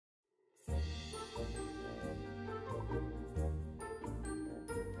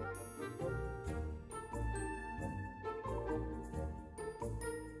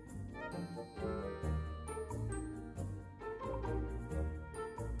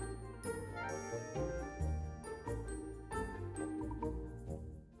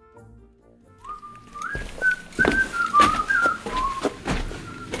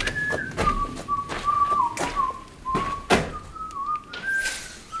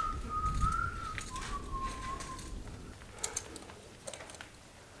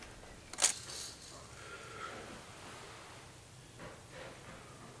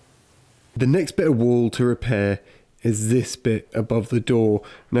The next bit of wall to repair is this bit above the door.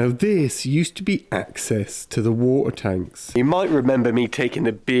 Now this used to be access to the water tanks. You might remember me taking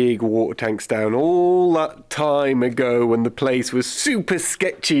the big water tanks down all that time ago when the place was super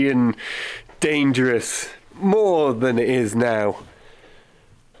sketchy and dangerous, more than it is now.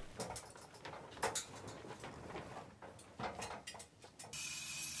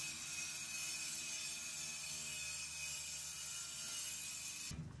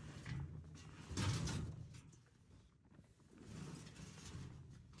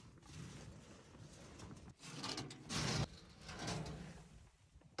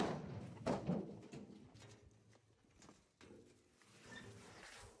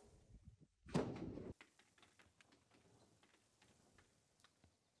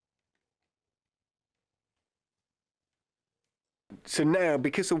 So now,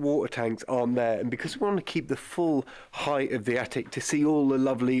 because the water tanks aren't there, and because we want to keep the full height of the attic to see all the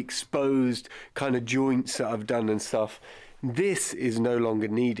lovely exposed kind of joints that I've done and stuff, this is no longer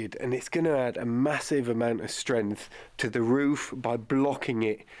needed, and it's going to add a massive amount of strength to the roof by blocking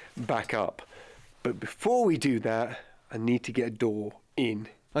it back up. But before we do that, I need to get a door in.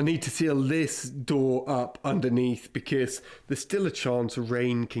 I need to seal this door up underneath because there's still a chance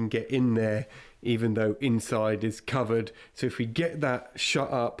rain can get in there even though inside is covered. So if we get that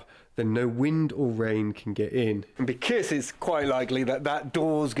shut up, then no wind or rain can get in. And because it's quite likely that that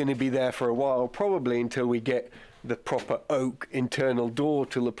door's going to be there for a while, probably until we get the proper oak internal door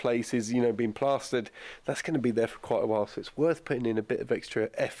till the place is, you know, being plastered, that's going to be there for quite a while. So it's worth putting in a bit of extra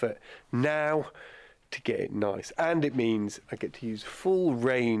effort now to get it nice. And it means I get to use full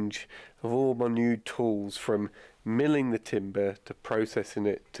range of all my new tools, from milling the timber to processing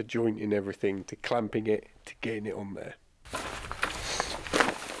it to jointing everything to clamping it to getting it on there.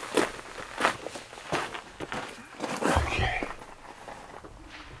 Okay.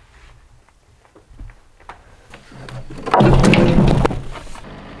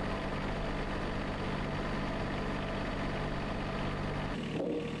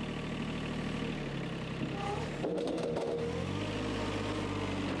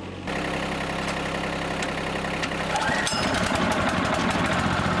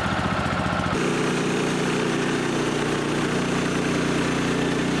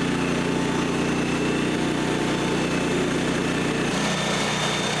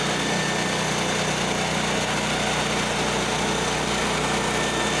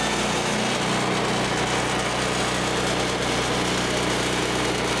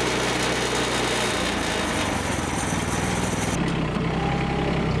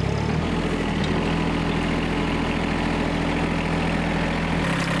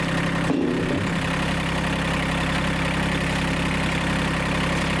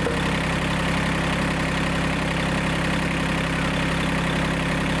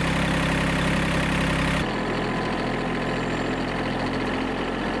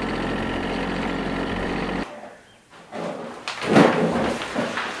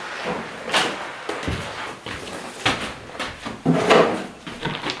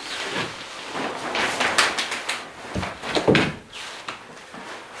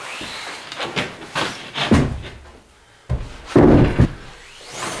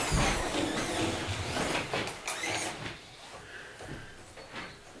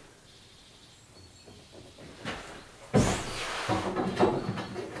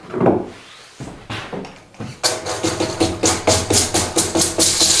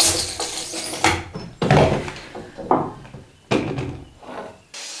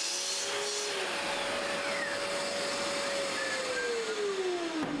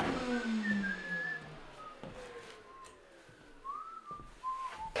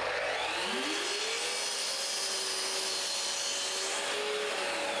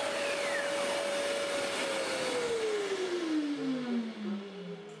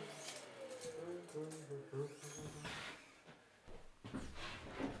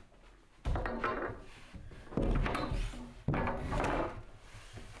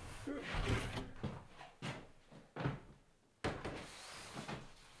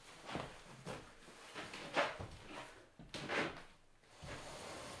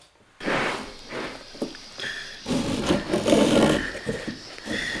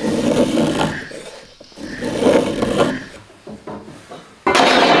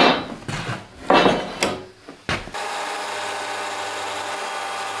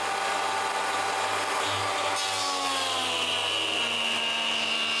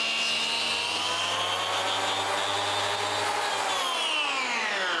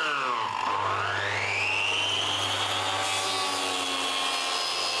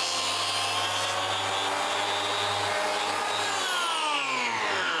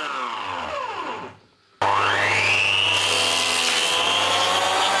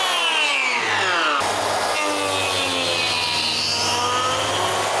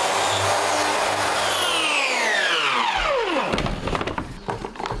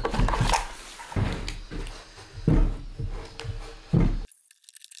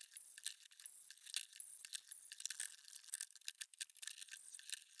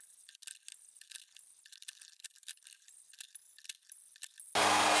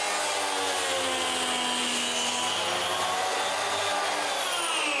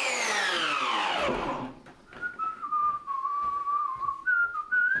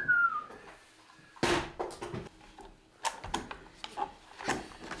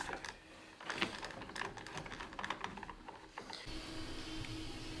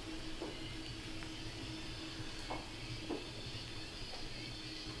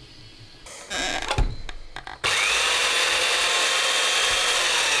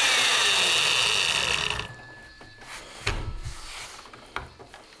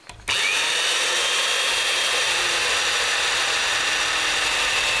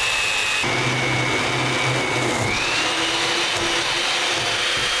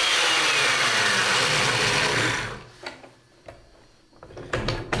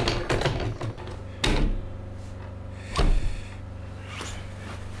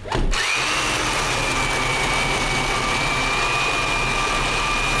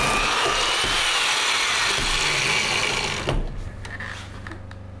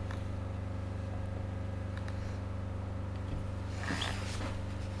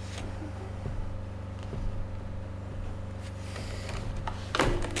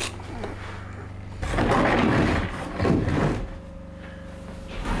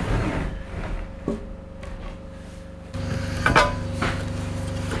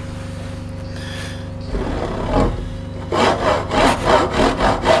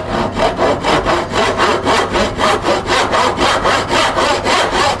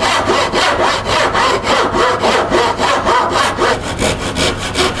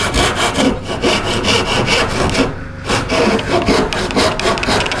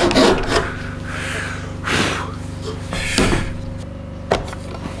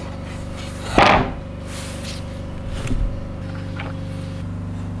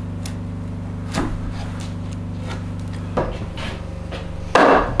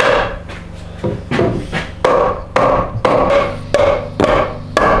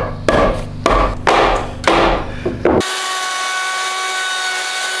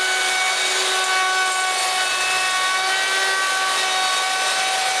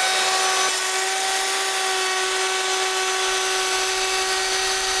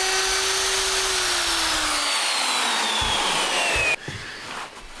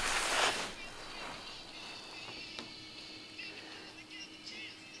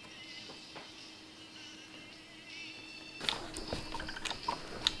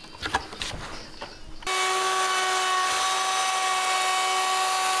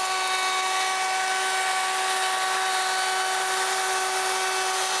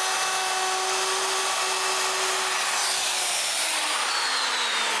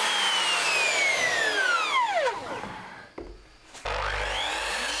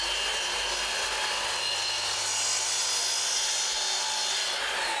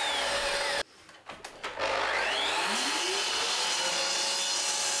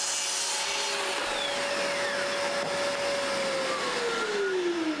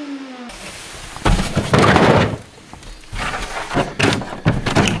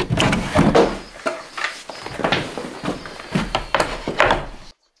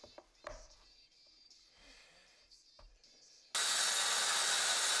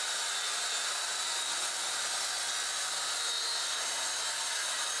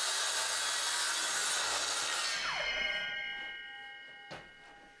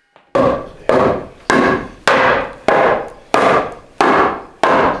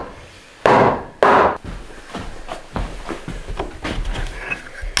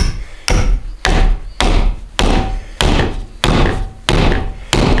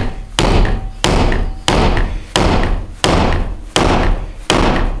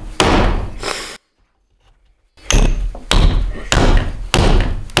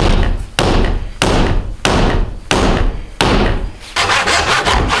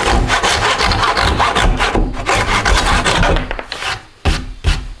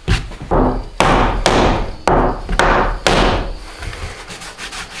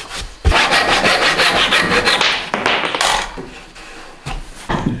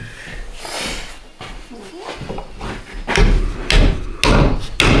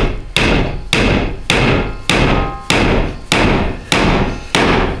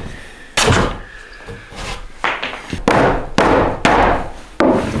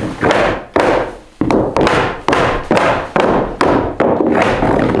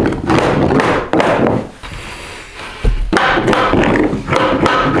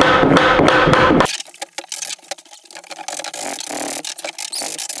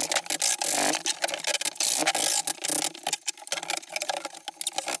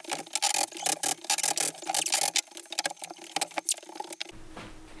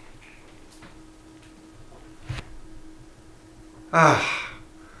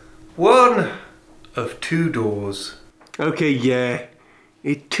 One of two doors. Okay, yeah,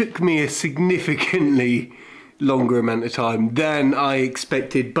 it took me a significantly longer amount of time than I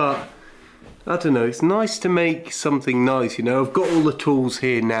expected, but I don't know, it's nice to make something nice, you know. I've got all the tools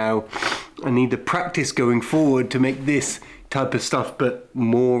here now. I need to practice going forward to make this type of stuff, but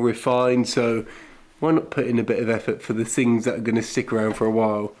more refined, so why not put in a bit of effort for the things that are going to stick around for a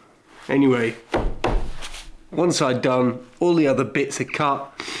while. Anyway, one side done, all the other bits are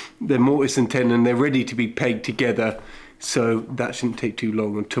cut, they're mortise and tenon, they're ready to be pegged together, so that shouldn't take too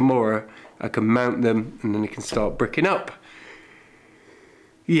long, and tomorrow I can mount them and then I can start bricking up.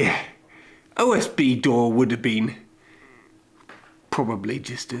 Yeah, OSB door would have been probably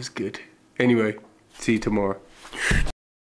just as good. Anyway, see you tomorrow.